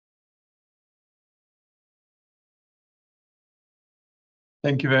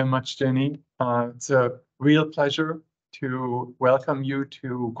Thank you very much, Jenny. It's a real pleasure to welcome you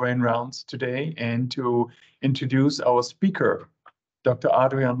to Grand Rounds today and to introduce our speaker, Dr.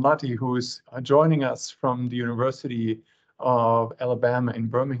 Adrienne Lahti, who is joining us from the University of Alabama in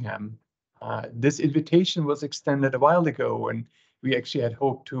Birmingham. This invitation was extended a while ago, and we actually had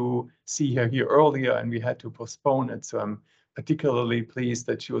hoped to see her here earlier, and we had to postpone it. So I'm particularly pleased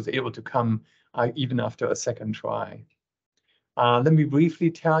that she was able to come even after a second try. Let me briefly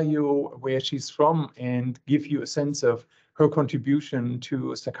tell you where she's from and give you a sense of her contribution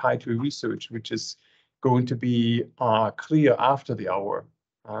to psychiatry research, which is going to be clear after the hour.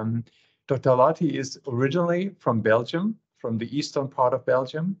 Dr. Lahti is originally from Belgium, from the eastern part of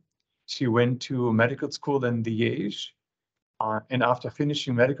Belgium. She went to medical school in Liège, and after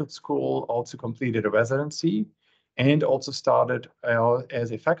finishing medical school, also completed a residency and also started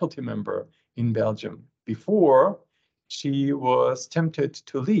as a faculty member in Belgium. Before, she was tempted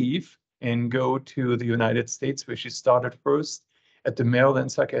to leave and go to the United States, where she started first at the Maryland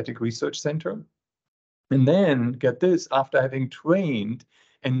Psychiatric Research Center. And then, get this, after having trained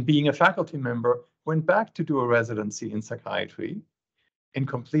and being a faculty member, went back to do a residency in psychiatry and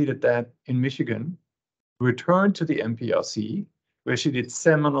completed that in Michigan, returned to the MPRC, where she did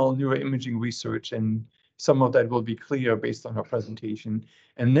seminal neuroimaging research, and some of that will be clear based on her presentation,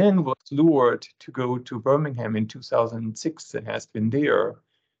 and then was lured to go to Birmingham in 2006 and has been there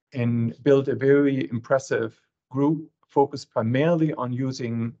and built a very impressive group focused primarily on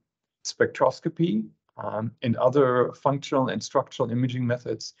using spectroscopy and other functional and structural imaging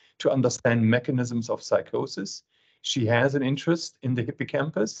methods to understand mechanisms of psychosis. She has an interest in the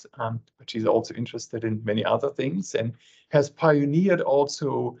hippocampus, but she's also interested in many other things and has pioneered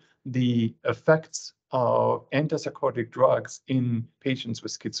also the effects of antipsychotic drugs in patients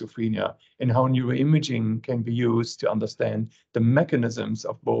with schizophrenia and how neuroimaging can be used to understand the mechanisms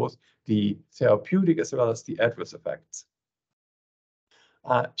of both the therapeutic as well as the adverse effects.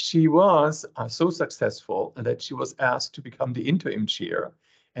 She was so successful that she was asked to become the interim chair,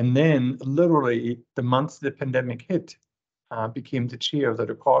 and then literally the month the pandemic hit, became the chair of the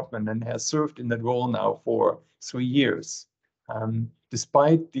department and has served in that role now for 3 years.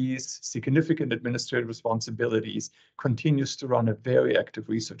 Despite these significant administrative responsibilities, continues to run a very active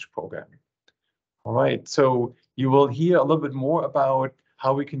research program. All right, so you will hear a little bit more about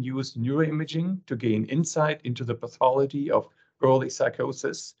how we can use neuroimaging to gain insight into the pathology of early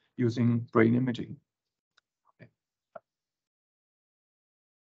psychosis using brain imaging. Okay.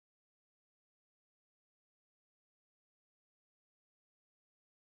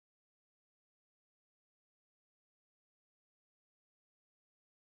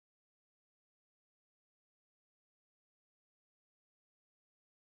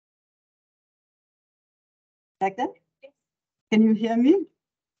 Like that? Can you hear me?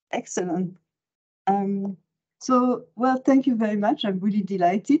 Excellent. Well, thank you very much. I'm really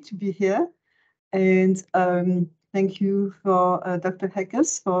delighted to be here. And thank you for Dr.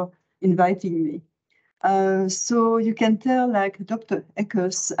 Heckers for inviting me. So you can tell, like Dr.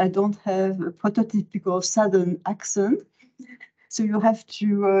 Heckers, I don't have a prototypical Southern accent. So you have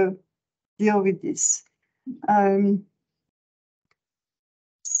to deal with this.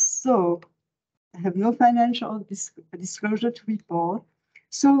 So I have no financial disclosure to report.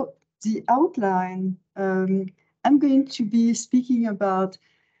 So the outline, I'm going to be speaking about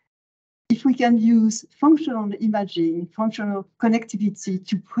if we can use functional imaging, functional connectivity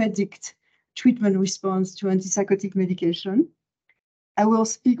to predict treatment response to antipsychotic medication. I will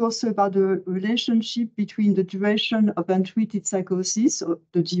speak also about the relationship between the duration of untreated psychosis, or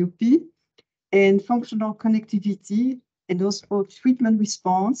the DUP, and functional connectivity and also treatment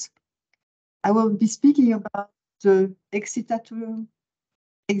response. I will be speaking about the excitatory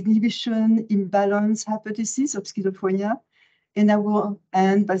inhibition imbalance hypothesis of schizophrenia, and I will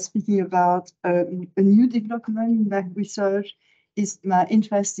end by speaking about a new development in my research is my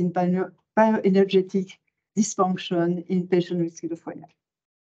interest in bioenergetic dysfunction in patients with schizophrenia.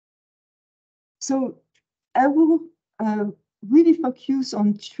 So I will really focus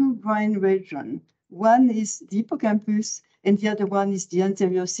on two brain regions. One is the hippocampus, and the other one is the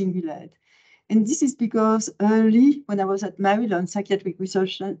anterior cingulate. And this is because early, when I was at Maryland Psychiatric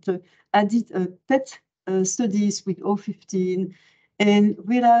Research Center, I did PET studies with O15 and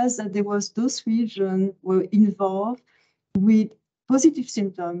realized that there was those regions were involved with positive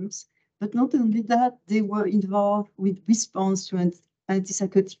symptoms, but not only that, they were involved with response to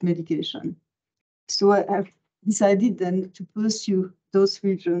antipsychotic medication. So I have decided then to pursue those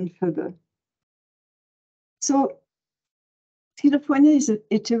regions further. So Schizophrenia is a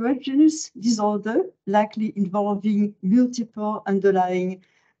heterogeneous disorder, likely involving multiple underlying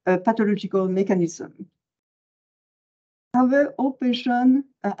pathological mechanisms. However, all patients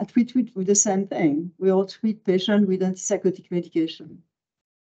are treated with the same thing. We all treat patients with antipsychotic medication.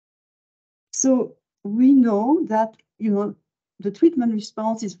 So we know that, the treatment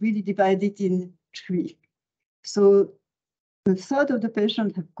response is really divided in three. So a third of the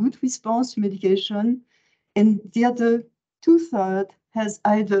patients have good response to medication, and the other two-thirds has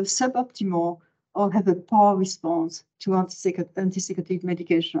either suboptimal or have a poor response to antipsychotic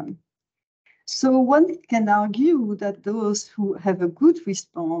medication. So one can argue that those who have a good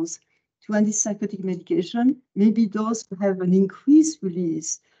response to antipsychotic medication may be those who have an increased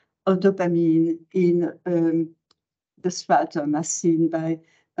release of dopamine in the stratum, as seen by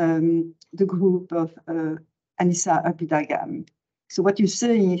the group of Anissa Abidagam. So what you're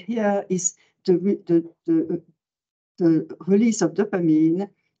saying here is the release of dopamine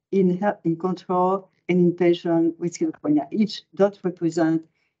in control and in patient with schizophrenia. Each dot represents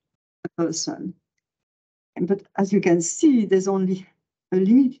a person. But as you can see, there's only a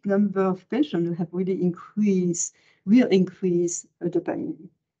limited number of patients who have really will increase dopamine.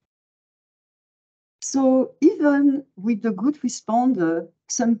 So even with the good responder,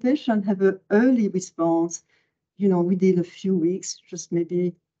 some patients have an early response, within a few weeks, just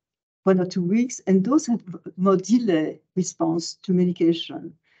maybe 1 or 2 weeks, and those have more delay response to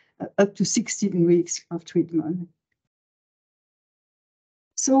medication, up to 16 weeks of treatment.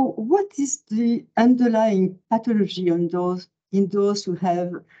 So what is the underlying pathology in those who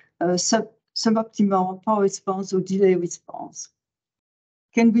have suboptimal power response or delay response?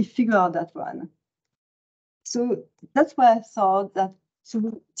 Can we figure out that one? So that's why I thought that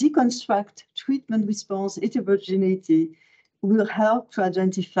to deconstruct treatment response heterogeneity will help to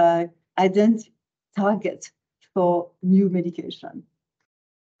identify target for new medication.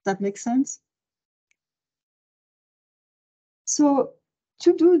 Does that make sense? So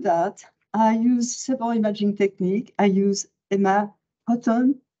to do that, I use several imaging techniques. I use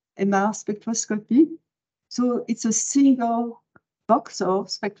proton MR spectroscopy. So it's a single voxel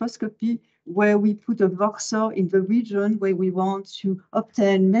spectroscopy where we put a voxel in the region where we want to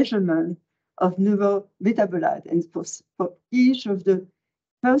obtain measurement of neurometabolite. And for each of the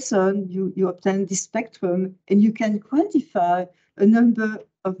person, you obtain this spectrum, and you can quantify a number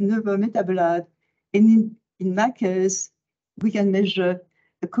of neurometabolite. And in my case, we can measure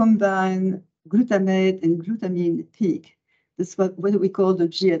a combined glutamate and glutamine peak. That's what we call the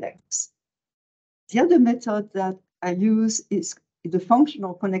GLX. The other method that I use is the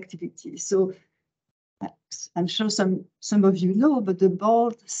functional connectivity. So I'm sure some of you know, but the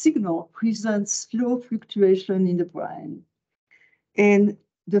bold signal presents slow fluctuation in the brain. And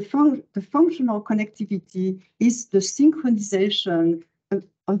the functional connectivity is the synchronization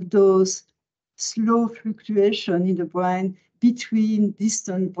of those slow fluctuation in the brain between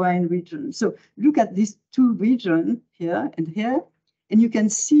distant brain regions. So look at these two regions here and here, and you can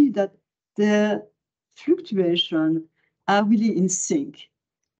see that their fluctuation are really in sync.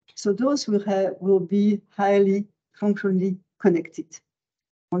 So those will be highly functionally connected.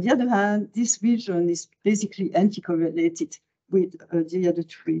 On the other hand, this region is basically anticorrelated with the other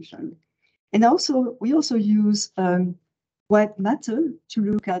two regions. And we also use white matter to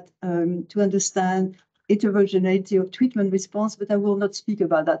look at, to understand heterogeneity of treatment response, but I will not speak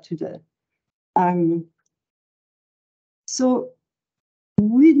about that today. So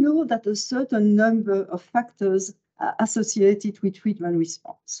we know that a certain number of factors are associated with treatment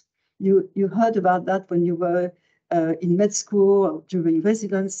response. You heard about that when you were in med school or during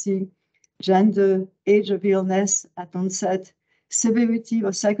residency: gender, age of illness at onset, severity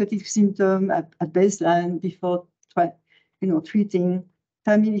of psychotic symptom at baseline before treating,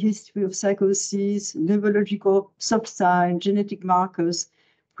 family history of psychosis, neurological subsign, genetic markers,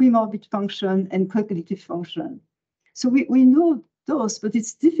 premorbid function, and cognitive function. So we know those, but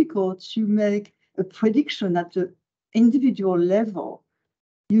it's difficult to make a prediction at the individual level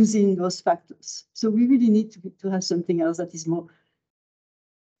using those factors. So we really need to have something else that is more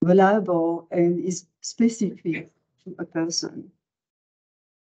reliable and is specific to a person.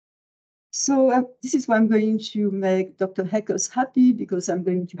 So this is why I'm going to make Dr. Heckers happy, because I'm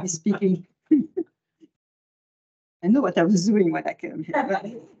going to be speaking. I know what I was doing when I came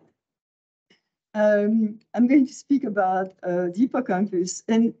here. I'm going to speak about the hippocampus,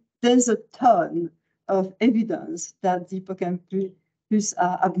 and there's a ton of evidence that the hippocampus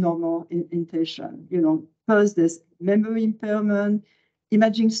are abnormal in patients. First there's memory impairment,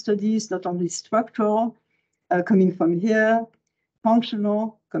 imaging studies, not only structural, coming from here,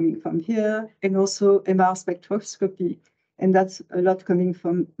 functional, coming from here, and also MR spectroscopy. and that's a lot coming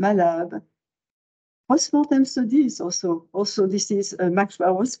from my lab. Postmortem studies also this is Max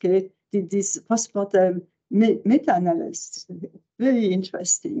Warowski did this postmortem meta-analysis, very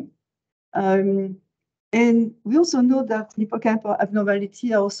interesting. And we also know that hippocampal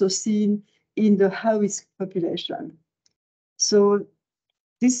abnormality are also seen in the high-risk population. So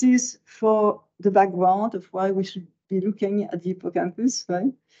this is for the background of why we should be looking at the hippocampus,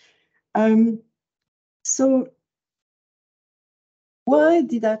 right? So why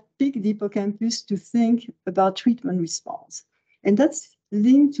did I pick the hippocampus to think about treatment response? And that's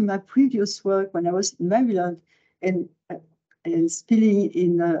linked to my previous work when I was in Maryland and spilling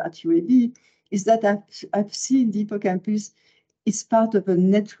in at UAB, is that I've seen the hippocampus is part of a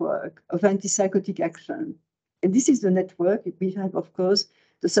network of antipsychotic action. And this is the network. We have, of course,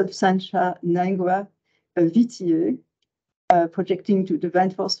 the substantia nigra VTA projecting to the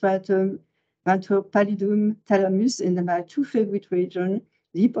ventral striatum, ventral pallidum, thalamus, and my two favorite regions,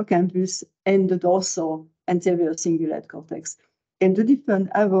 the hippocampus and the dorsal anterior cingulate cortex. And the different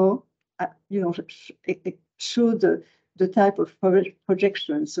arrow, show the type of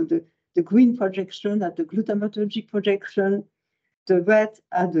projection. So the green projection at the glutamatergic projection, the red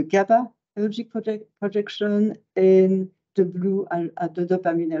at the GABAergic projection, and the blue at the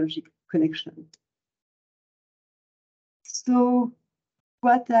dopaminergic connection. So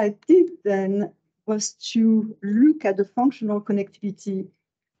what I did then was to look at the functional connectivity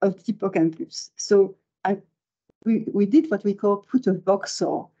of the hippocampus. So we did what we call put a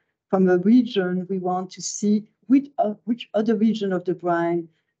voxel from a region we want to see which other region of the brain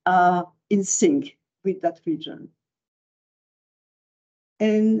are in sync with that region.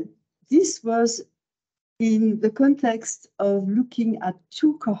 And this was in the context of looking at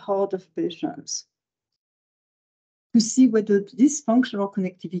two cohorts of patients to see whether this functional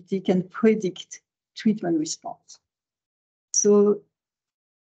connectivity can predict treatment response. So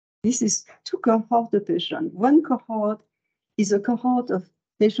this is two cohorts of patients. One cohort is a cohort of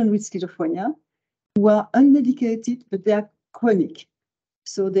patients with schizophrenia who are unmedicated, but they are chronic.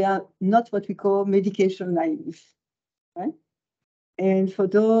 So they are not what we call medication naive, right? And for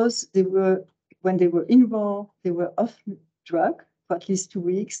those, when they were enrolled, they were off drug for at least 2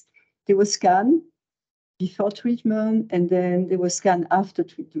 weeks. They were scanned before treatment, and then they were scanned after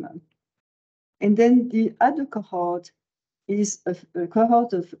treatment. And then the other cohort is a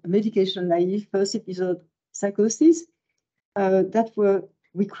cohort of medication naive first episode psychosis that were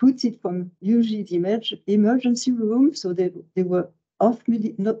recruited from usually the emergency room. So they were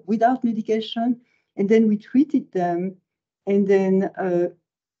without medication, and then we treated them and then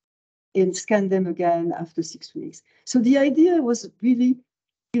and scanned them again after 6 weeks. So the idea was really,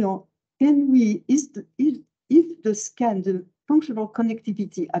 can we, if the scan, the functional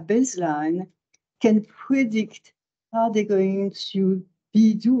connectivity at baseline can predict how they're going to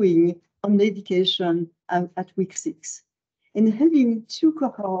be doing on medication at week 6. And having two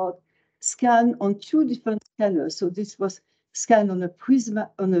cohorts scan on two different scanners. So this was scanned on a Prisma,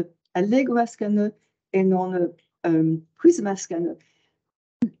 on a Allegra scanner and on a Prisma scanner.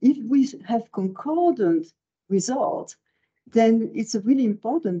 If we have concordant results, then it's really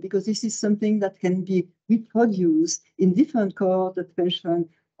important because this is something that can be reproduced in different cohorts of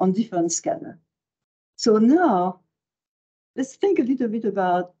patients on different scanners. So now, let's think a little bit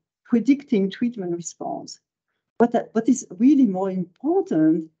about predicting treatment response. What is really more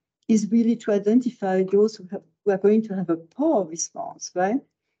important is really to identify those who are going to have a poor response, right?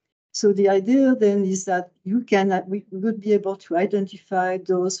 So the idea then is that we would be able to identify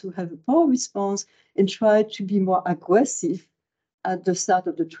those who have a poor response and try to be more aggressive at the start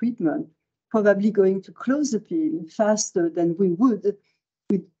of the treatment, probably going to close the pill faster than we would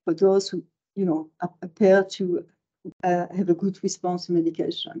for those who appear to have a good response to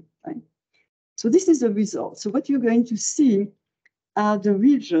medication, right? So this is the result. So what you're going to see are the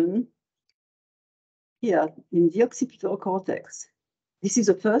region here in the occipital cortex. This is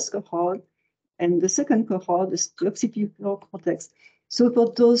the first cohort, and the second cohort is the occipital cortex. So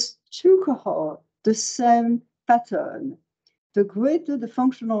for those two cohorts, the same pattern. The greater the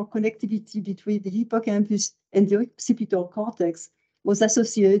functional connectivity between the hippocampus and the occipital cortex was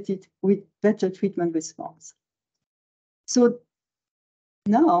associated with better treatment response. So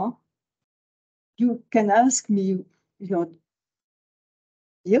now you can ask me, the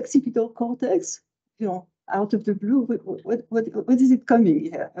occipital cortex, out of the blue, what is it coming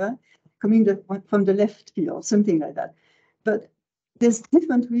here? Coming from the left field, something like that. But there's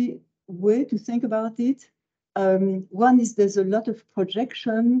different way to think about it. One is there's a lot of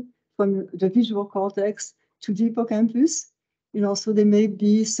projection from the visual cortex to the hippocampus. So there may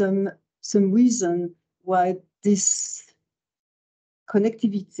be some reason why this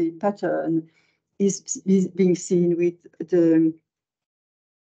connectivity pattern is being seen with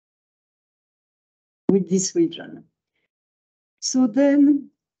this region. So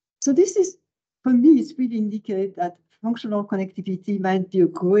this is, for me, it really indicates that functional connectivity might be a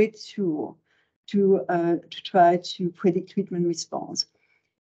great tool to try to predict treatment response.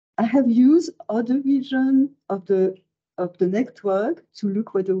 I have used other regions of the network to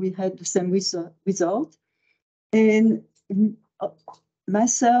look whether we had the same result. And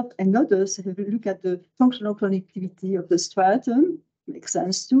myself and others have looked at the functional connectivity of the stratum, makes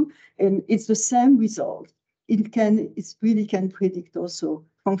sense too, and it's the same result. It really can predict also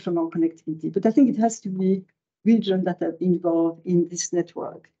functional connectivity, but I think it has to be regions that are involved in this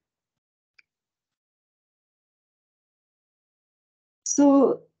network.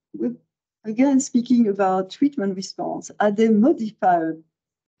 So we're again speaking about treatment response. Are they modified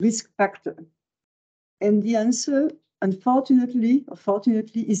risk factor? And the answer, unfortunately or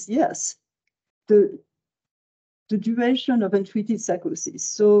fortunately, is yes. The duration of untreated psychosis.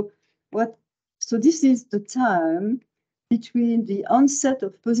 So this is the time between the onset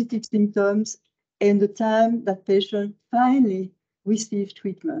of positive symptoms and the time that patient finally receive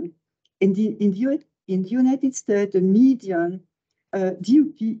treatment. In the United States, the median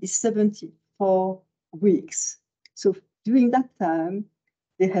DUP is 74 weeks. So during that time,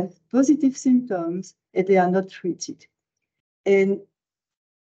 they have positive symptoms and they are not treated. And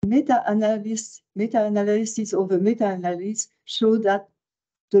meta-analysis over meta-analysis show that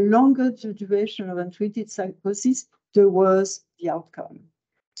the longer the duration of untreated psychosis, the worse the outcome.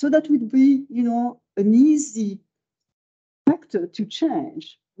 So that would be, an easy factor to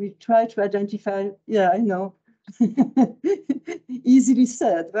change. We try to identify, yeah, I know, easily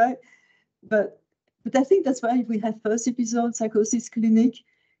said, right? But I think that's why we have first episode psychosis clinic,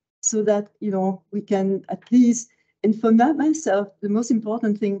 so that, we can at least. And for myself, the most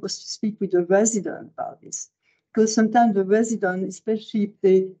important thing was to speak with the resident about this, because sometimes the resident, especially if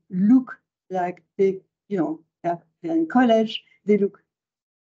they look like they're in college, they look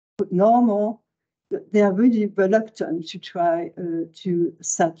normal, they are really reluctant to try to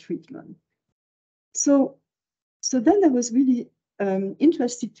start treatment. So then I was really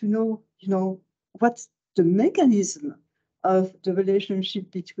interested to know, what's the mechanism of the relationship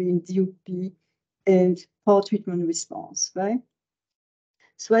between DUP and poor treatment response, right?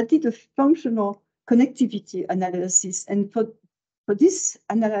 So I did a functional connectivity analysis, and for this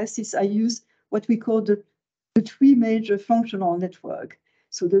analysis, I used what we call the three major functional network.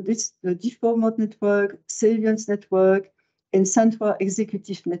 So the default mode network, salience network, and central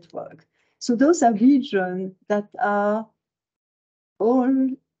executive network. So those are regions that are all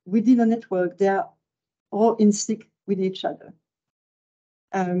within a network. They are all in sync with each other.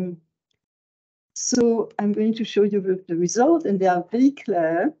 So I'm going to show you the result, and they are very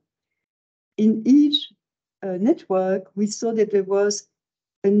clear. In each network, we saw that there was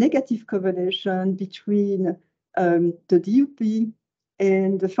a negative correlation between the DUP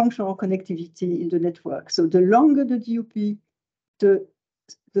and the functional connectivity in the network. So the longer the DUP,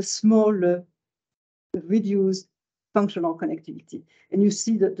 the smaller the reduced functional connectivity. And you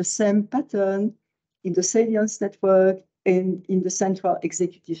see that the same pattern in the salience network and in the central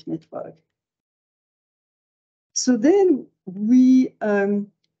executive network. So then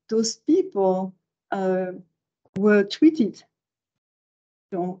those people were treated.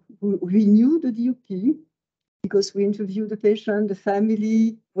 We knew the DUP because we interviewed the patient, the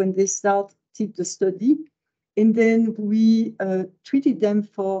family, when they started the study. And then we treated them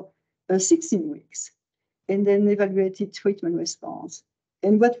for 16 weeks and then evaluated treatment response.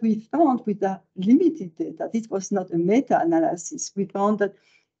 And what we found with that limited data, this was not a meta-analysis. We found that,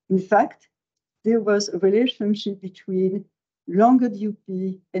 in fact, there was a relationship between longer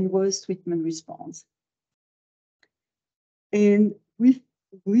DUP and worse treatment response. And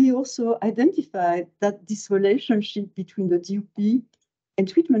we also identified that this relationship between the DUP and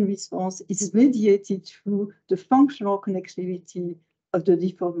treatment response is mediated through the functional connectivity of the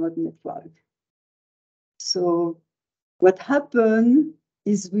default mode network. So what happened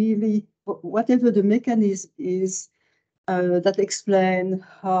is really, whatever the mechanism is that explain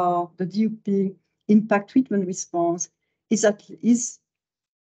how the DUP impact treatment response is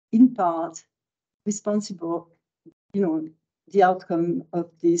in part responsible, the outcome of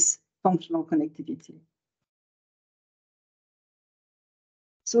this functional connectivity.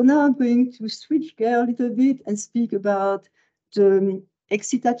 So now I'm going to switch gear a little bit and speak about the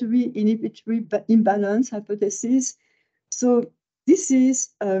excitatory inhibitory imbalance hypothesis. So this is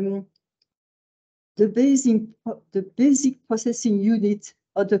the basic processing unit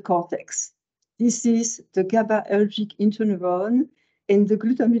of the cortex. This is the GABAergic interneuron, and the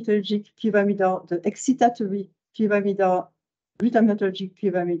glutamatergic pyramidal, the excitatory pyramidal, glutamatergic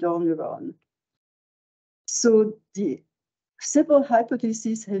pyramidal neuron. So the several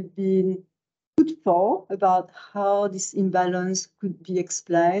hypotheses have been put forth about how this imbalance could be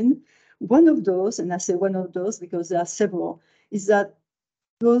explained. One of those, and I say one of those because there are several, is that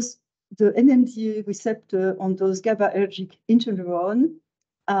the NMDA receptor on those GABAergic interneurons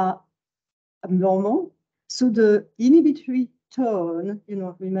are abnormal. So the inhibitory tone,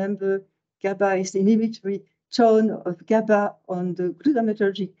 remember GABA is the inhibitory tone of GABA on the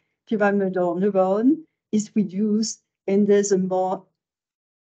glutamatergic pyramidal neuron is reduced, and there's a more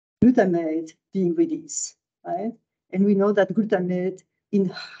glutamate being released, right? And we know that glutamate in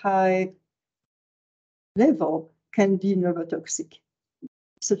high level can be neurotoxic,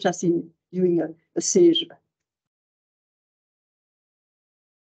 such as during a seizure.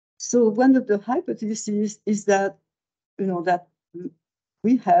 So one of the hypotheses is that, that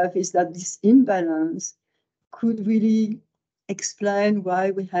we have is that this imbalance could really explain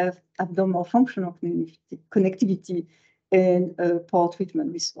why we have abnormal functional connectivity and poor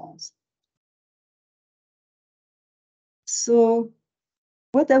treatment response. So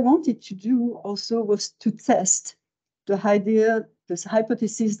what I wanted to do also was to test the idea, this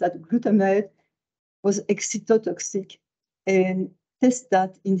hypothesis that glutamate was excitotoxic, and test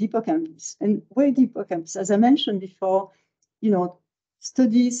that in the hippocampus. And where the hippocampus, as I mentioned before,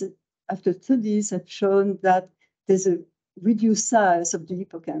 studies after studies have shown that there's a reduced size of the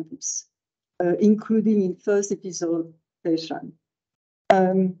hippocampus, including in first episode patient.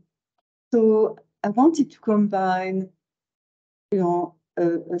 So I wanted to combine,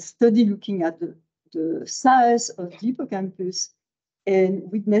 a study looking at the size of the hippocampus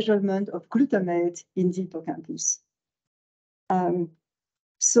and with measurement of glutamate in the hippocampus.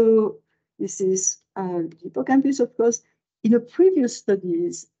 So this is the hippocampus, of course. In a previous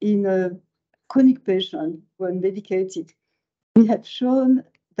studies in a chronic patient when medicated, we had shown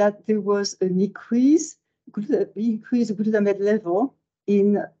that there was an increased glutamate level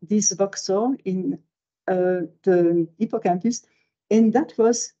in this voxel in the hippocampus, and that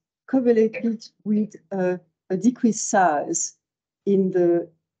was correlated with a decreased size in the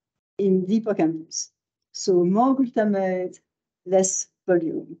hippocampus. So more glutamate, less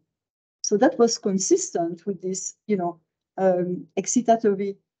volume. So that was consistent with this,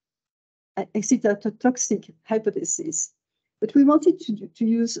 excitotoxic hypothesis. But we wanted to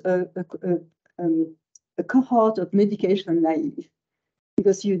use a cohort of medication naive,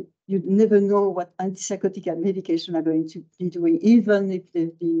 because you never know what antipsychotic medication are going to be doing, even if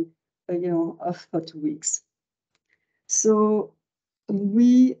they've been, off for 2 weeks. So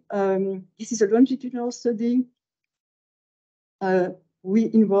this is a longitudinal study.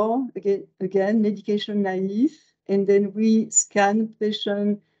 We enroll again medication naive, and then we scan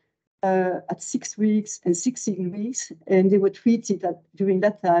patient at 6 weeks and 16 weeks, and they were treated during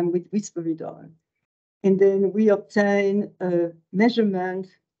that time with risperidone. And then we obtain a measurement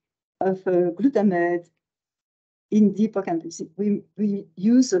of glutamate in the hippocampus. We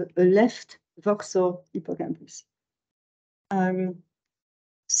use a left voxel hippocampus.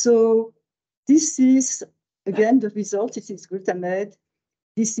 So this is, again, the result. This is glutamate.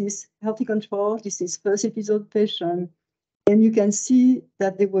 This is healthy control. This is first episode patient. And you can see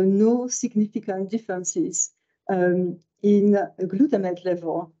that there were no significant differences in glutamate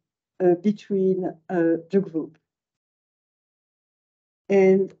level between the group.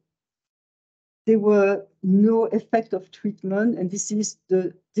 And there were no effect of treatment, and this is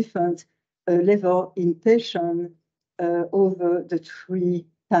the different level in patient over the 3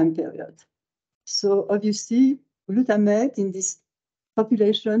 time period. So obviously, glutamate in this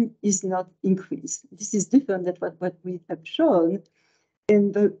population is not increased. This is different than what we have shown,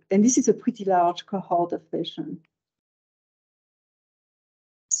 and this is a pretty large cohort of patients.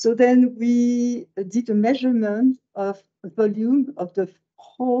 So then we did a measurement of volume of the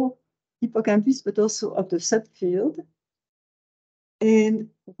whole hippocampus, but also of the subfield. And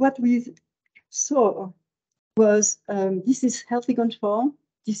what we saw was this is healthy control.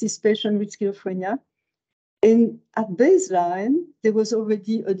 This is patient with schizophrenia. And at baseline, there was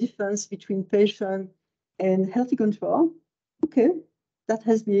already a difference between patient and healthy control. Okay, that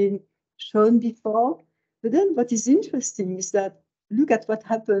has been shown before. But then what is interesting is that look at what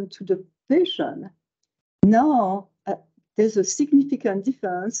happened to the patient. Now, there's a significant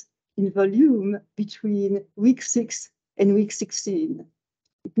difference in volume between week 6 and week 16.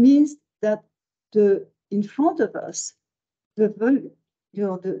 It means that in front of us, the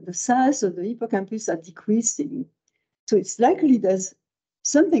size of the hippocampus are decreasing. So it's likely there's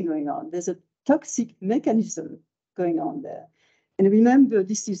something going on. There's a toxic mechanism going on there. And remember,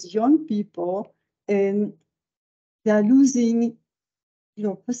 this is young people, and they are losing,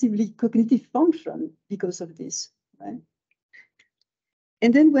 possibly cognitive function because of this, right?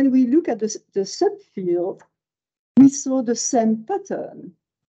 And then when we look at the subfield, we saw the same pattern.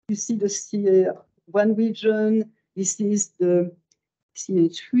 You see the CA1 region. This is the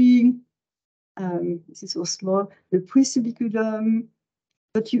CA3. This is so small, the presubiculum.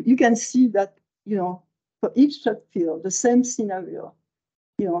 But you can see that, for each subfield, the same scenario,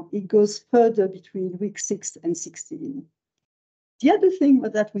 it goes further between week 6 and 16. The other thing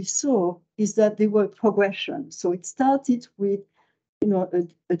that we saw is that there were progression. So it started with, a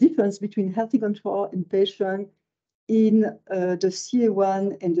difference between healthy control and patient in the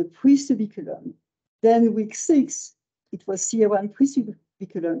CA1 and the presubiculum. Then week 6, it was CA1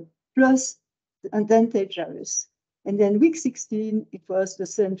 presubiculum plus the dentate gyrus. And then week 16, it was the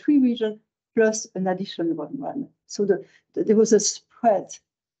CN3 region plus an additional one. So there was a spread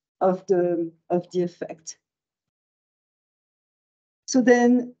of the effect. So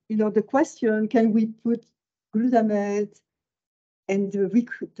then, the question, can we put glutamate and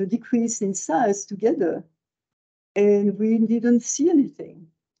the decrease in size together? And we didn't see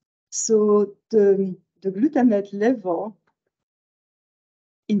anything. So the glutamate level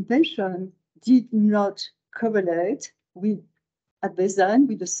in patient did not correlate at baseline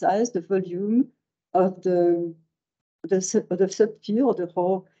with the size, the volume of the subfield or the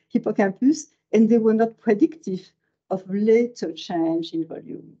whole hippocampus, and they were not predictive of later change in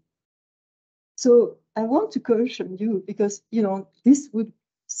volume. So I want to caution you because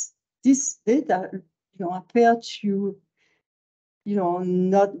this data appear to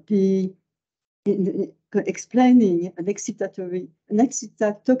not be explaining an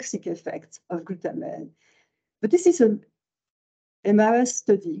excitotoxic effect of glutamate. But this is an MRS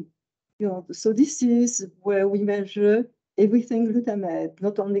study. So this is where we measure everything glutamate,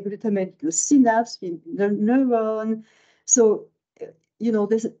 not only glutamate, the synapse, the neuron. So,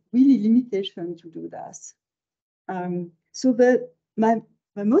 there's really limitation to do that. So my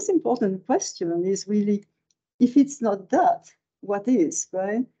most important question is really, if it's not that, what is,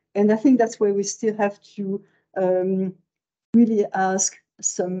 right? And I think that's where we still have to really ask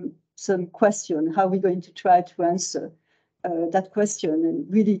some question. How are we going to try to answer that question and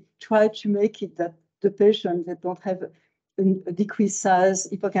really try to make it that the patient that don't have a decreased size,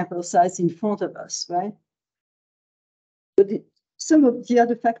 hippocampal size in front of us, right? But some of the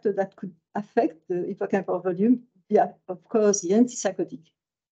other factors that could affect the hippocampal volume, of course, the antipsychotic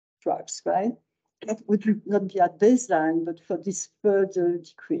drugs, right? That would not be at baseline, but for this further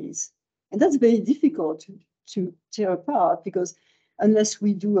decrease. And that's very difficult to tear apart because unless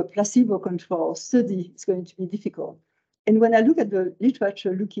we do a placebo-controlled study, it's going to be difficult. And when I look at the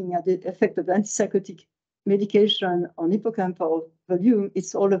literature looking at the effect of antipsychotic medication on hippocampal volume,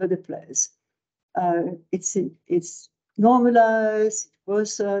 it's all over the place. It's normalized, it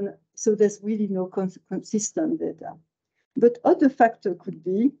worsened, so there's really no consistent data. But other factor could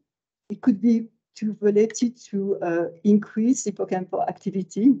be, it could be related to increased hippocampal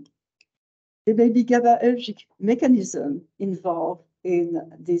activity. There may be GABAergic mechanism involved in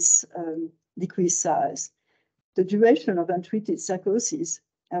this decreased size. The duration of untreated psychosis,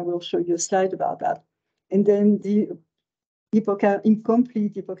 I will show you a slide about that. And then the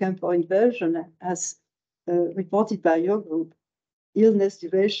incomplete hippocampal inversion as reported by your group, illness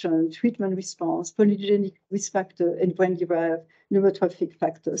duration, treatment response, polygenic risk factor, and brain-derived neurotrophic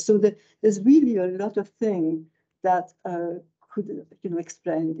factors. So there's really a lot of things that could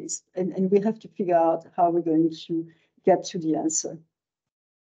explain this. And we have to figure out how we're going to get to the answer.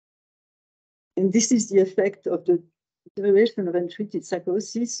 And this is the effect of the duration of untreated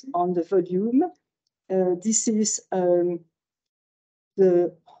psychosis on the volume. This is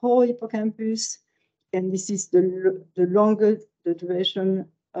the whole hippocampus, and this is the longer the duration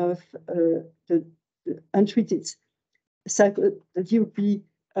of the untreated the DOP,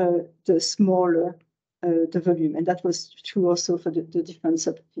 the smaller the volume. And that was true also for the different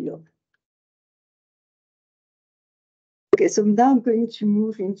subfield. Okay, so now I'm going to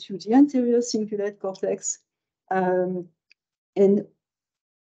move into the anterior cingulate cortex. And the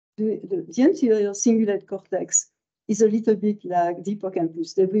anterior cingulate cortex is a little bit like the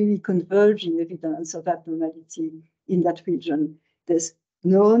hippocampus. They're really converging evidence of abnormality in that region. There's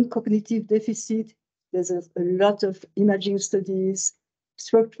known cognitive deficit. There's a lot of imaging studies,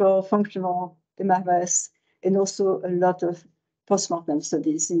 structural, functional, MRS, and also a lot of postmortem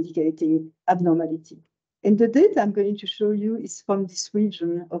studies indicating abnormality. And the data I'm going to show you is from this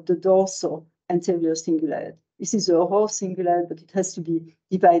region of the dorsal anterior cingulate. This is a whole cingulate, but it has to be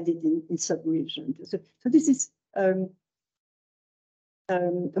divided in sub-regions. So this is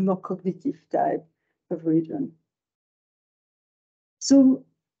a more cognitive type of region. So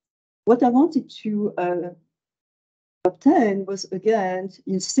what I wanted to obtain was, again,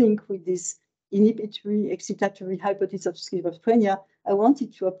 in sync with this inhibitory excitatory hypothesis of schizophrenia. I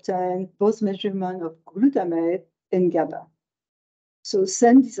wanted to obtain both measurement of glutamate and GABA. So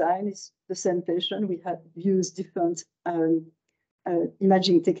same design, is the same patient. We had used different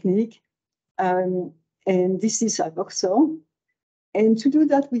imaging technique. And this is Avoxol. And to do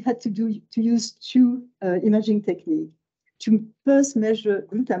that, we had to use two imaging techniques. To first measure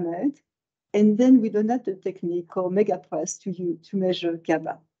glutamate, and then with another technique called megapress to measure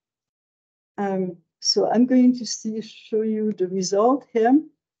GABA. So I'm going to show you the result here.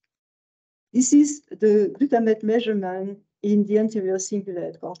 This is the glutamate measurement in the anterior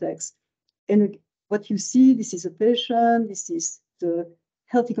cingulate cortex. And what you see, this is a patient, this is the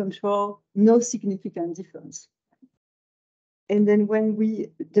healthy control, no significant difference. And then when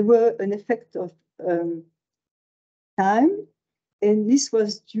there were an effect of time, and this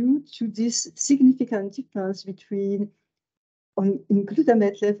was due to this significant difference between in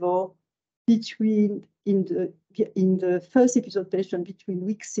glutamate level between in the first episode patient between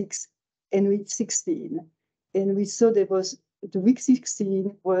week 6 and week 16. And we saw there was the week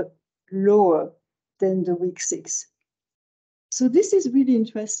 16 were lower than the week 6. So this is really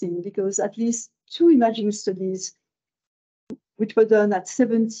interesting because at least 2 imaging studies which were done at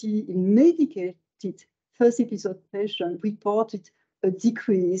 70 in medicated first episode patient reported a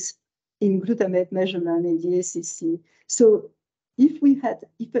decrease in glutamate measurement in the ACC. So if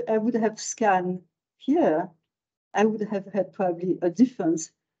I would have scanned here, I would have had probably a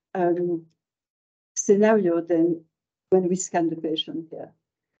different scenario than when we scan the patient here.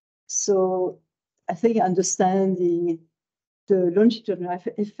 So I think understanding the longitudinal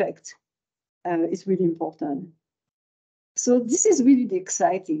effect is really important. So this is really the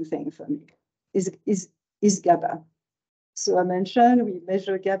exciting thing for me, is GABA. So I mentioned we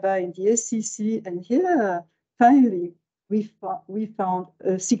measure GABA in the ACC, and here, finally, we found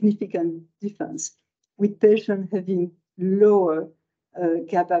a significant difference with patients having lower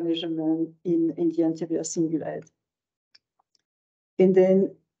GABA measurement in the anterior cingulate. And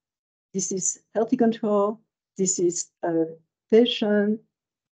then this is healthy control. This is a patient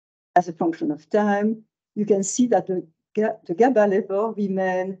as a function of time. You can see that the GABA level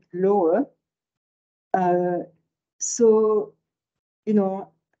remain lower. So, you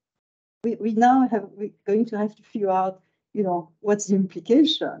know, we're going to have to figure out, you know, what's the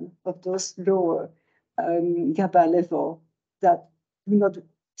implication of those lower GABA level that do not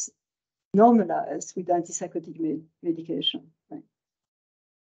normalize with antipsychotic medication. Right?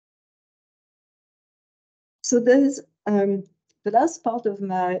 So there's the last part of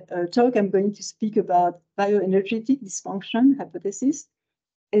my talk. I'm going to speak about bioenergetic dysfunction hypothesis,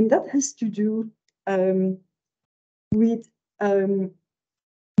 and that has to do with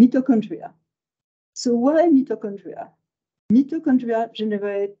mitochondria. So why mitochondria? Mitochondria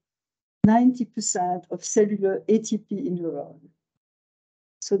generate 90% of cellular ATP in neuron.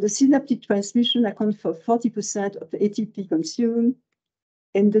 So the synaptic transmission accounts for 40% of the ATP consumed,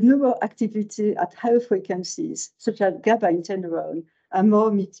 and the neural activity at higher frequencies, such as GABA interneuron, are more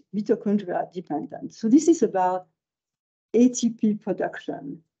mitochondria dependent. So this is about ATP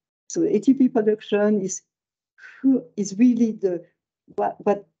production. So ATP production is really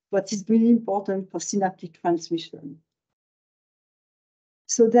what is really important for synaptic transmission.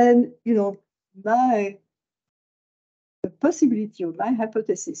 So then, you know, the possibility of my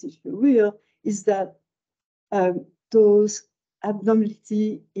hypothesis, if you will, is that those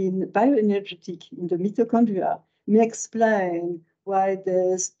abnormality in bioenergetic in the mitochondria may explain why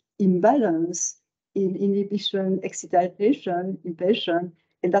there's imbalance in inhibition excitation in patients,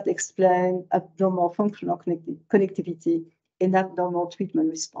 and that explains abnormal functional connectivity and abnormal treatment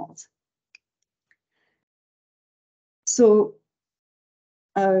response. So,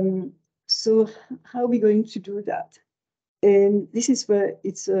 so how are we going to do that? And this is where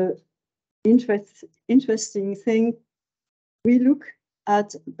it's an interesting thing. We look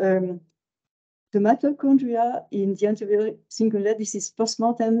at the mitochondria in the anterior cingulate. This is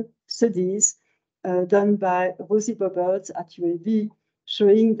postmortem studies done by Rosie Boberts at UAB,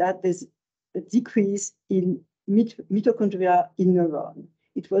 showing that there's a decrease in mitochondria in neuron.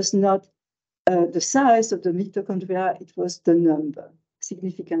 It was not the size of the mitochondria, it was the number,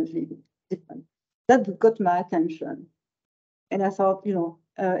 significantly different. That got my attention. And I thought, you know,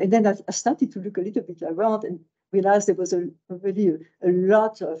 and then I started to look a little bit around and realized there was really a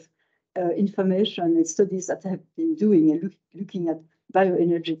lot of information and studies that have been doing and looking at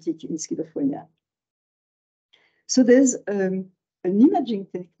bioenergetic in schizophrenia. So there's an imaging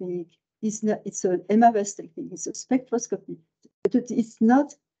technique is not, it's an MRS technique, it's a spectroscopy, but it's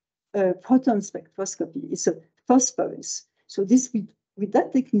not a proton spectroscopy, it's a phosphorus. So this with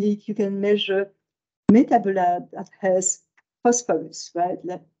that technique, you can measure metabolite that has phosphorus, right?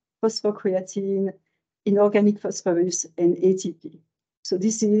 Like phosphocreatine, inorganic phosphorus, and ATP. So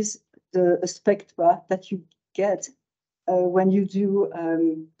this is the spectra that you get when you do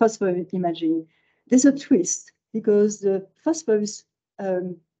phosphorus imaging. There's a twist because the phosphorus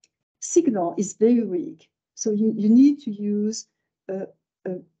signal is very weak. So you need to use a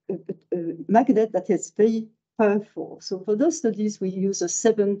magnet that is very powerful. So for those studies, we use a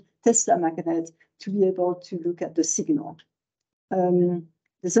 7 Tesla magnet to be able to look at the signal.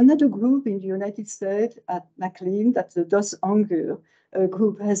 There's another group in the United States at McLean that the Dos Unger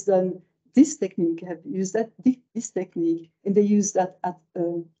group has done this technique, have used this technique, and they use that at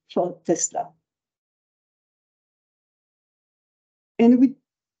for Tesla. And with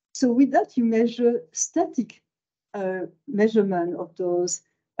that, you measure static measurement of those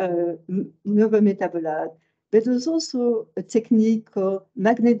neurometabolites. But there's also a technique called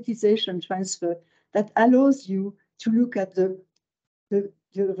magnetization transfer that allows you to look at the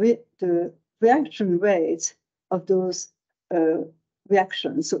reaction rate of those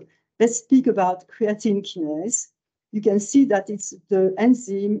reactions. So let's speak about creatine kinase. You can see that it's the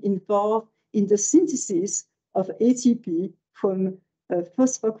enzyme involved in the synthesis of ATP from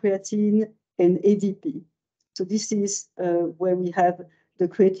phosphocreatine and ADP. So this is where we have the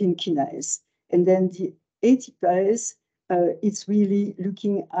creatine kinase. And then the ATPase, it's really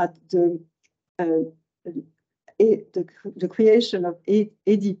looking at the creation of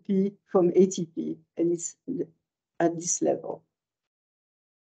ADP from ATP, and it's at this level.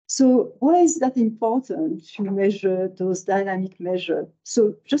 So why is that important to measure those dynamic measures?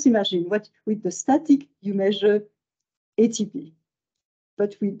 So just imagine what with the static, you measure ATP.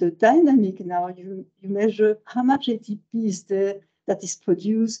 But with the dynamic now, you measure how much ATP is there that is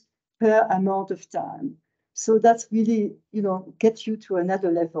produced per amount of time. So that's really, get you to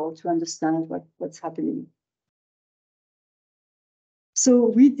another level to understand what's happening. So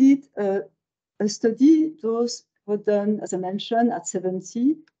we did a study. Those were done, as I mentioned, at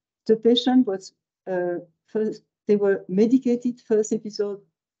 70. The patient was first, they were medicated first episode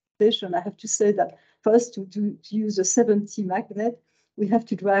patient. I have to say that first to use a 70 magnet, we have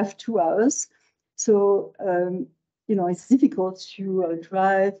to drive 2 hours. So, it's difficult to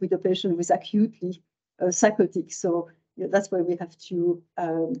drive with a patient who is acutely psychotic. So that's why we have to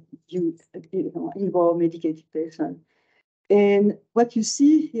involve medicated patient. And what you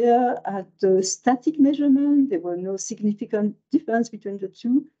see here at the static measurement, there were no significant difference between the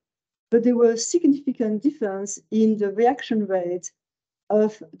two, but there were significant difference in the reaction rate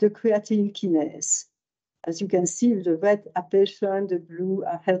of the creatine kinase. As you can see, the red are patient, the blue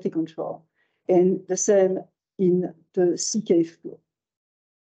are healthy control, and the same in the CK flow.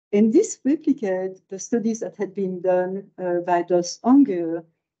 And this replicates the studies that had been done by Dos Unger,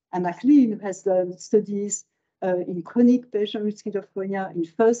 and McLean has done studies in chronic patient with schizophrenia in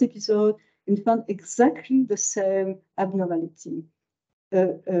first episode, and found exactly the same abnormality,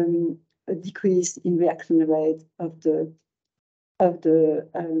 a decrease in reaction rate of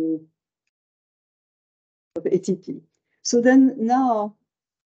ATP. So then now,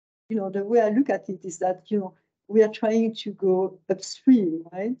 the way I look at it is that, we are trying to go upstream,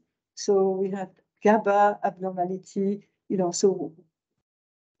 right? So we have GABA abnormality, so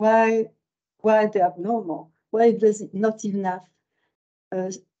why they're abnormal? Why does it not even have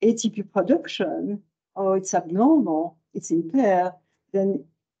ATP production, or it's abnormal, it's impaired? Then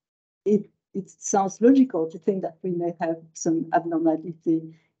it sounds logical to think that we may have some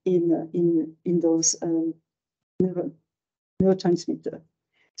abnormality in those neurotransmitters.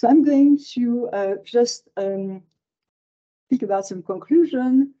 So I'm going to just speak about some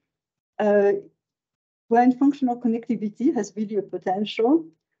conclusion. When functional connectivity has really a potential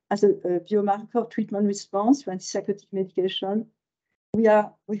as a biomarker of treatment response to antipsychotic medication, we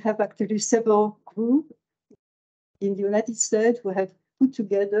have actually several groups in the United States who have put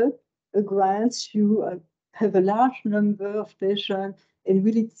together a grant to have a large number of patients and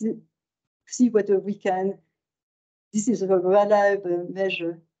really see whether we can. This is a reliable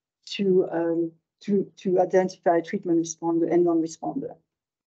measure to identify treatment responder and non-responder.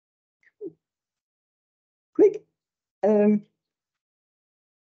 Quick.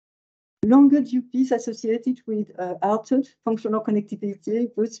 Longer DUPs associated with altered functional connectivity,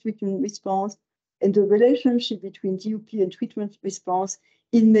 both treatment response, and the relationship between DUP and treatment response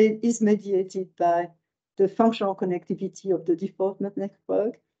is mediated by the functional connectivity of the default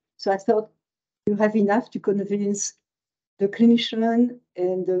network. So I thought you have enough to convince the clinician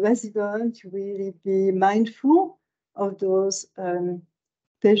and the resident to really be mindful of those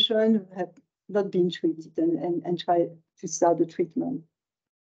patients who have not been treated and try to start the treatment.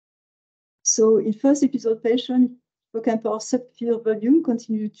 So in first episode patient, hippocampal subfield volume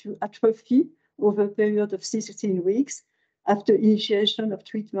continued to atrophy over a period of 16 weeks after initiation of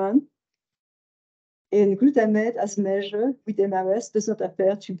treatment. And glutamate, as measured with MRS, does not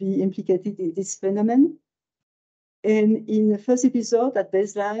appear to be implicated in this phenomenon. And in the first episode at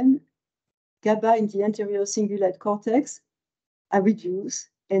baseline, GABA in the anterior cingulate cortex are reduced,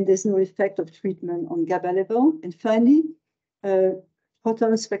 and there's no effect of treatment on GABA level. And finally,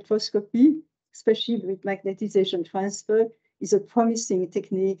 proton spectroscopy, especially with magnetization transfer, is a promising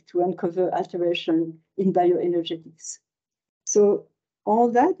technique to uncover alteration in bioenergetics. So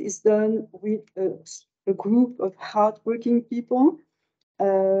all that is done with a group of hardworking people.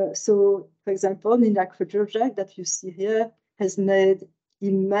 So, for example, Nina Krajorjak, that you see here, has made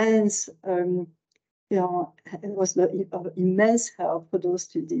immense, it was of immense help for those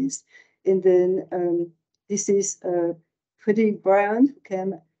studies. And then this is Frédéric Briand, who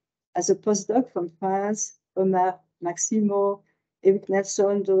came as a postdoc from France, Omar Maximo, Eric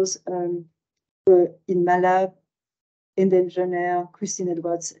Nelson, those were in my lab, and then Jenner, Christine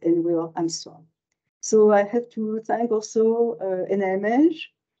Edwards, and Will Armstrong. So I have to thank also NIMH.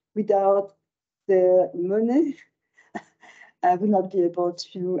 Without the money, I would not be able to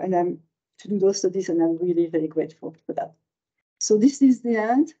do those studies, and I'm really very grateful for that. So this is the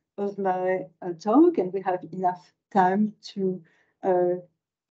end of my talk, and we have enough time to go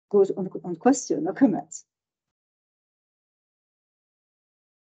on questions or comments.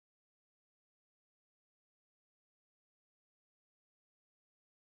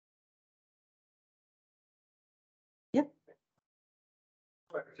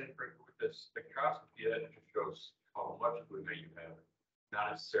 With this spectroscopy, that just shows how much glutamate you have,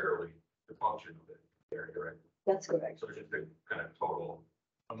 not necessarily the function of it. Right? That's correct. So it's just the kind of total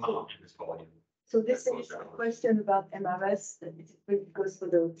amount in this volume. So this is a question about MRS, that it goes for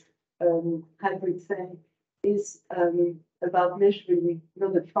the hybrid thing, is about measuring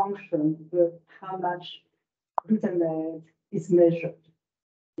not the function, but how much glutamate is measured.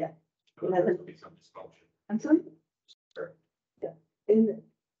 Yeah. So there could be some dysfunction. I'm sorry? Sure. Yeah. And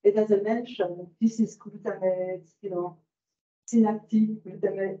it has a mention, this is glutamate, synaptic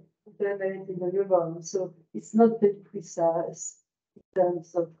glutamate in the neuron. So it's not very precise in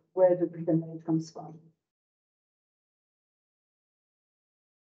terms of where the glutamate comes from.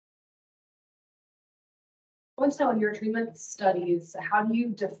 So in your treatment studies, how do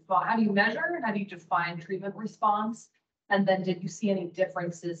you measure, how do you define treatment response? And then did you see any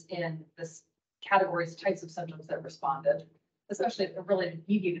differences in this categories, types of symptoms that responded, especially if they're really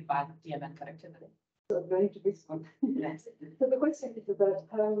mediated by DMN connectivity? So going to this one. Yes. So the question is about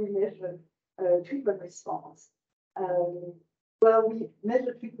how we measure treatment response. Well, we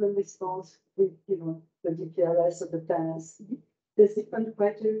measure treatment response with, the DPRS or the PANS. There's different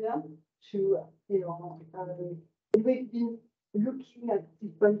criteria to, and we've been looking at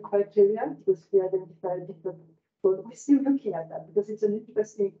different criteria because we identify different, but we're still looking at that because it's an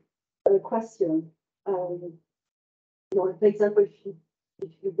interesting question. For example,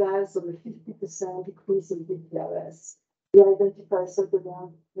 if you guys on a 50% decrease in DPRS, you identify a certain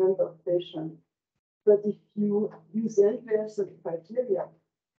number of patients. But if you use the inverse of the criteria,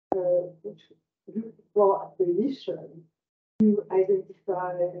 which look for remission, you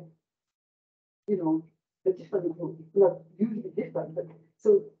identify, a different group, not usually different, but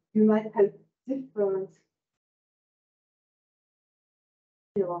so you might have different,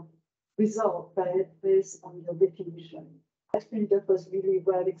 result based on your definition. I think that was really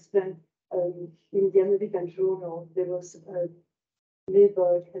well explained in the American Journal. There was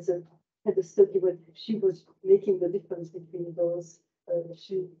Mayberg had a study where she was making the difference between those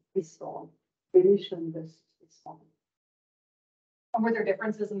she respond, remission versus respond. And were there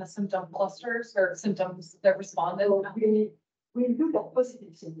differences in the symptom clusters or symptoms that responded? So we look at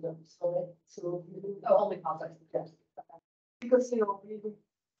positive symptoms, right? So only positive. Yes. Because we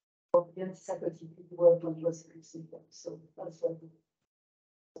the antipsychotic work on positive symptoms. So that's what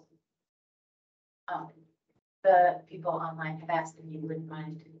the people online have asked if you wouldn't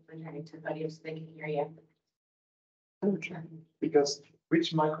mind returning to the podium so they can hear you. Okay. Because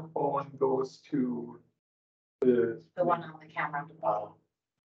which microphone goes to the one on the camera?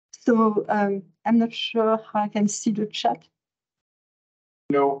 So I'm not sure how I can see the chat.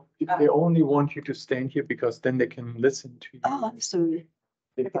 No, they only want you to stand here because then they can listen to you. Oh, I'm sorry.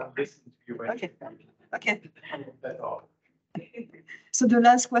 They can listen to you. Okay. Okay. That's all. So the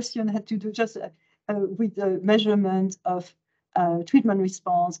last question had to do just with the measurement of treatment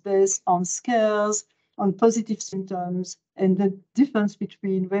response based on scales, on positive symptoms, and the difference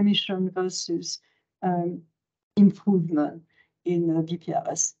between remission versus improvement in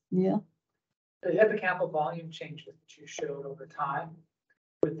BPRS. Yeah. The hippocampal volume changes that you showed over time,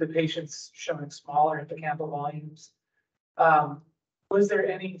 with the patients showing smaller hippocampal volumes. Was there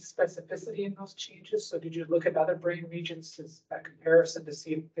any specificity in those changes? So did you look at other brain regions as a comparison to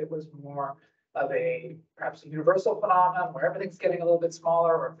see if it was more of a perhaps a universal phenomenon where everything's getting a little bit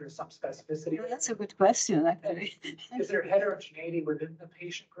smaller, or if there's some specificity? Well, that's a good question, actually. Is there heterogeneity within the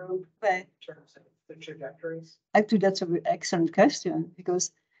patient group Right. in terms of the trajectories? Actually, that's an excellent question,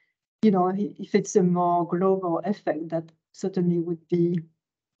 because, you know, if it's a more global effect, that certainly would be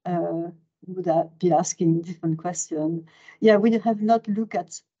asking different question. Yeah, we have not looked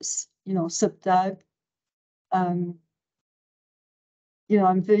at, you know, subtype. You know,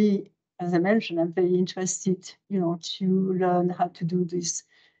 I'm very, as I mentioned, I'm very interested, you know, to learn how to do this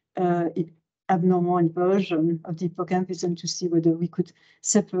abnormal inversion of the hippocampus and to see whether we could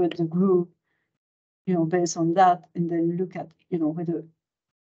separate the group, you know, based on that, and then look at, you know, whether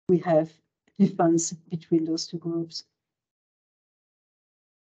we have difference between those two groups.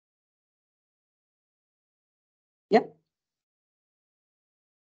 Yep.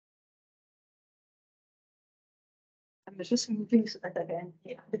 I'm just moving so that again.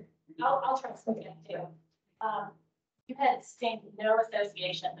 Yeah. I'll try something too. You had stated no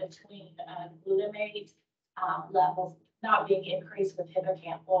association between glutamate levels not being increased with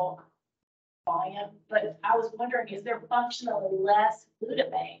hippocampal volume, but I was wondering, is there functionally less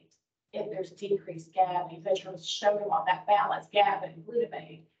glutamate if there's decreased GABA? Because you're showing on that balance GABA and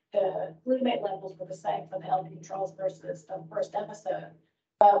glutamate. The glutamate levels were the same for the healthy controls versus the first episode,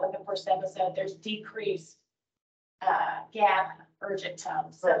 but with the first episode, there's decreased GABA urgent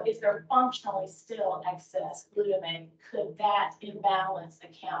tone. So is there functionally still excess glutamate? Could that imbalance still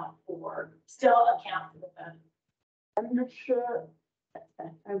account for the? I'm not sure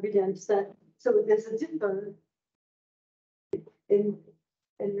I really understand. So there's a difference in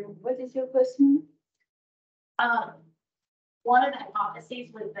what is your question? One of the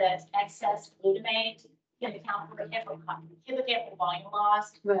hypotheses was that excess glutamate can account for hippocampal volume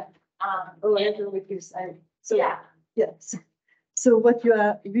loss. Right. I know what you're saying. So, yeah. Yes. So what you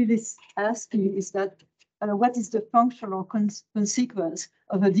are really asking is that what is the functional consequence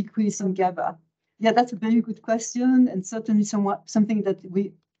of a decrease in GABA? Yeah, that's a very good question, and certainly something that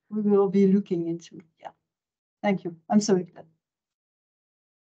we will be looking into. Yeah. Thank you. I'm sorry.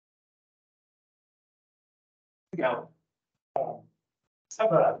 Now, I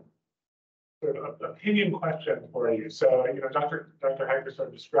have a sort of opinion question for you. So, you know, Dr. Hecker sort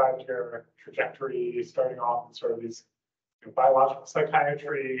of described your trajectory starting off in sort of these biological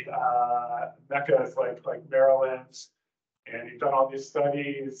psychiatry meccas like Maryland's, and you've done all these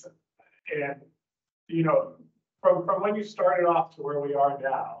studies. And, you know, from when you started off to where we are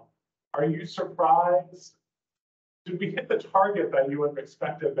now, are you surprised? Did we hit the target that you would have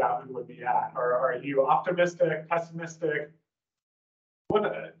expected that we would be at? Or are you optimistic, pessimistic?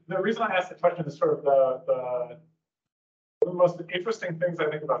 The reason I asked the question is sort of one of the most interesting things I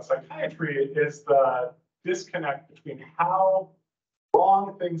think about psychiatry is the disconnect between how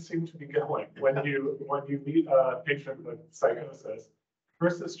wrong things seem to be going when you meet a patient with psychosis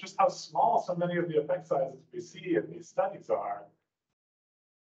versus just how small so many of the effect sizes we see in these studies are.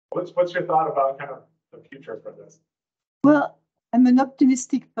 What's your thought about kind of the future for this? Well, I'm an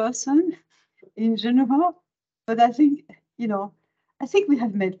optimistic person in general, but I think, you know, I think we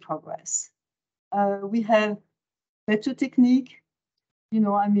have made progress. We have better technique, you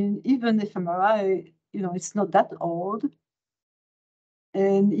know, I mean, even fMRI, you know, it's not that old.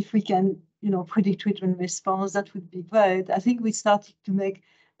 And if we can, you know, predict treatment response, that would be great. I think we started to make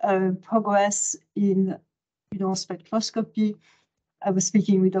progress in, you know, spectroscopy. I was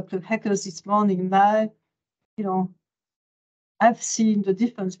speaking with Dr. Heckers this morning. You know, I've seen the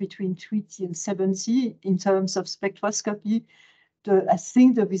difference between 20 and 70 in terms of spectroscopy. I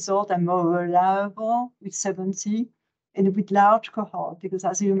think the results are more reliable with 70 and with large cohort, because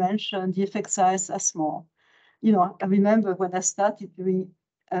as you mentioned, the effect size are small. You know, I remember when I started doing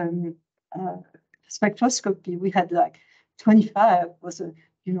spectroscopy, we had like 25 was a,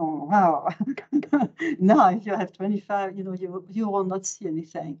 you know, wow. Now, if you have 25, you know, you will not see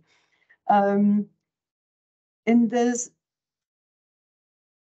anything. And there's,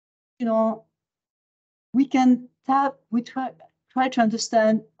 you know, we try to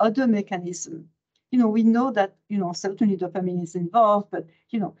understand other mechanisms. You know, we know that, you know, certainly dopamine is involved, but,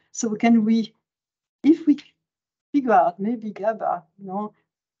 you know, so if we figure out maybe GABA, you know,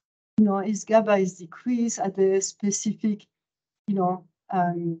 is GABA is decreased at a specific, the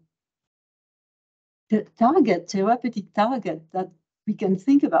therapeutic target that we can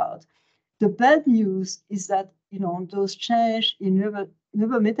think about. The bad news is that, those change in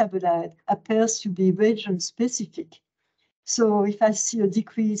neurometabolite appears to be region specific. So if I see a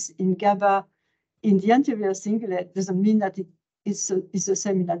decrease in GABA in the anterior cingulate, doesn't mean that it's the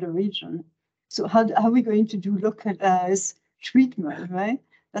same in other region. So how are we going to do localized treatment, right?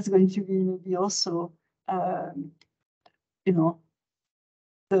 That's going to be maybe also, the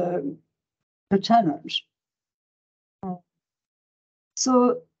challenge.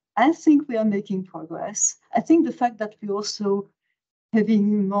 So I think we are making progress. I think the fact that we're also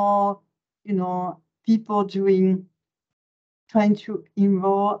having more, people trying to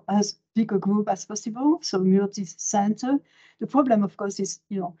enroll as big a group as possible, so multi-center. The problem, of course, is,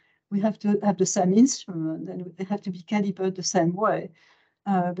 we have to have the same instrument and they have to be calibrated the same way.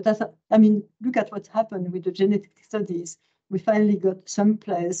 But that's, look at what happened with the genetic studies. We finally got some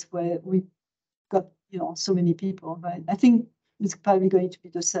place where we got, so many people, right? I think it's probably going to be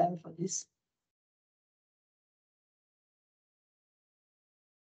the same for this.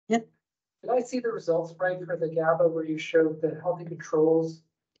 Yeah. Did I see the results right for the GABA where you showed the healthy controls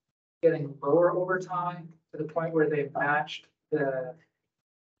getting lower over time to the point where they matched the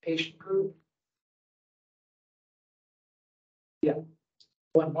patient group? Yeah,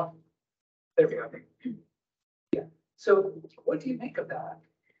 one. There we go. Yeah. So what do you make of that?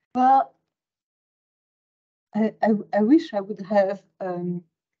 Well, I wish I would have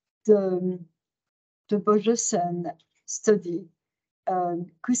the Borgersen study.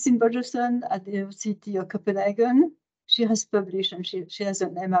 Christine Borgersen at the University of Copenhagen, she has published and she has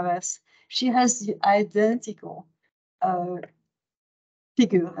an MRS. She has the identical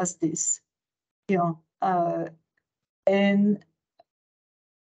figure as this, and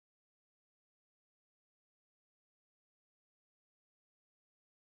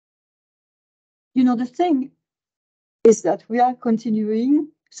the thing is that we are continuing.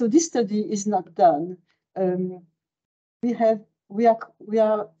 So this study is not done. We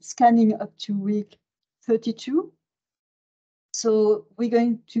are scanning up to week 32. So we're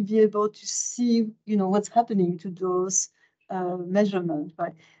going to be able to see, what's happening to those measurements.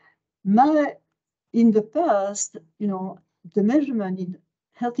 Right? In the past, the measurement in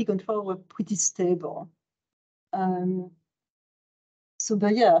healthy control were pretty stable. But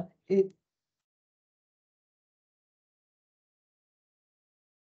yeah,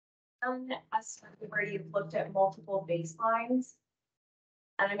 a study where you've looked at multiple baselines.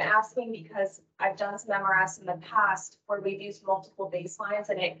 And I'm asking because I've done some MRS in the past where we've used multiple baselines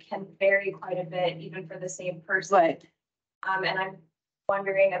and it can vary quite a bit even for the same person. Right. And I'm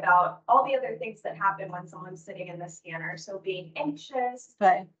wondering about all the other things that happen when someone's sitting in the scanner. So being anxious,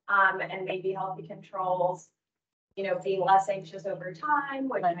 right. And maybe healthy controls, being less anxious over time,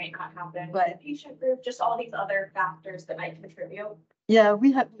 which right. might not happen right. in the patient group, just all these other factors that might contribute. Yeah,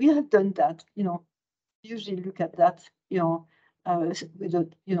 we have done that, usually look at that, with the,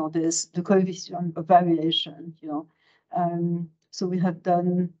 there's the coefficient of variation, so we have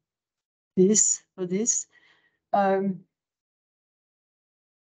done this for this. Yeah.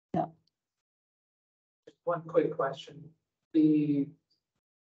 One quick question. The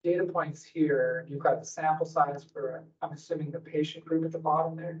data points here, you've got the sample size for, I'm assuming the patient group at the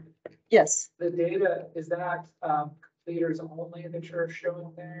bottom there. Yes. The data, is that completers only that you're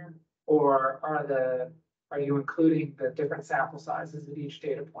showing there? Or are you including the different sample sizes at each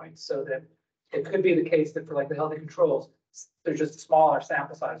data point so that it could be the case that for like the healthy controls, there's just smaller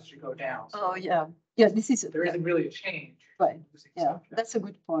sample size as you go down. Oh yeah. Yeah, this is there isn't really a change. Right. Yeah, that's a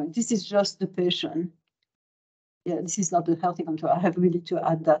good point. This is just the patient. Yeah, this is not the healthy control. I have really to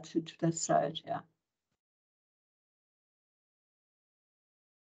add that to that slide. Yeah.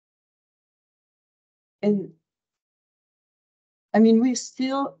 And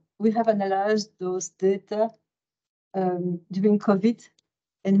we have analyzed those data during COVID,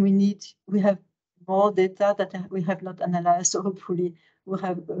 and we have more data that we have not analyzed. So hopefully we'll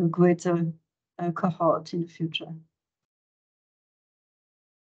have a greater cohort in the future.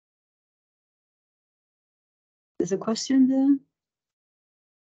 There's a question there.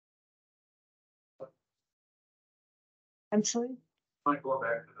 I'm sorry? Might go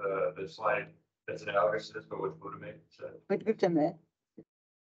back to the slide that's analogous to this, but with glutamate. With glutamate.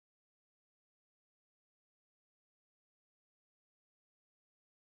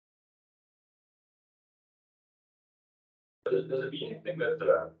 Does it mean anything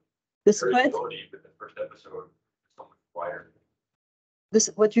that the spread with the first episode is so much wider?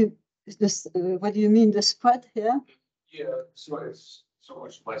 What do you mean, the spread here? Yeah, so it's so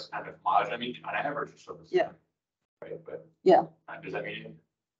much less kind of homogeneous. I mean, on average, it's sort of. Yeah. Right, but. Yeah. Does that mean?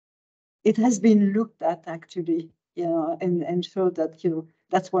 It has been looked at actually, you know, and showed that, you know,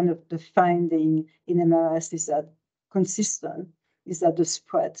 that's one of the finding in MRS is that consistent, is that the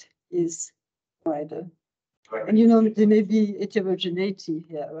spread is wider. Right. And, you know, there may be heterogeneity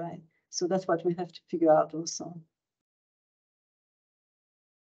here, right? So that's what we have to figure out also.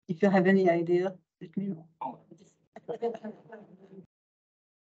 If you have any idea, let me know. Oh.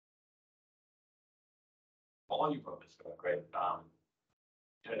 Volume of this stuff, right?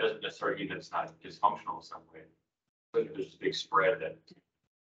 It doesn't necessarily mean that it's not dysfunctional in some way, but there's a big spread that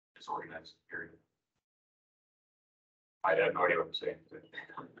is organized, period. I have no idea what I'm saying.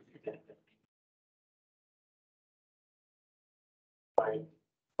 Right.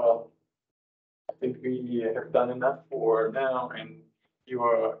 Well, I think we have done enough for now, and you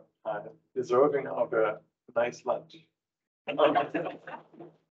are deserving of a nice lunch.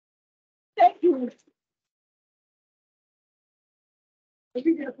 Thank you. I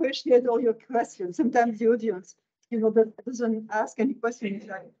really appreciate all your questions. Sometimes the audience, you know, that doesn't ask any questions.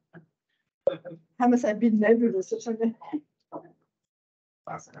 Like, how much I've been nebulous or something.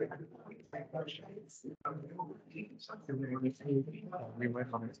 We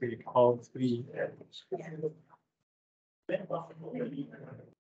might want to take all three.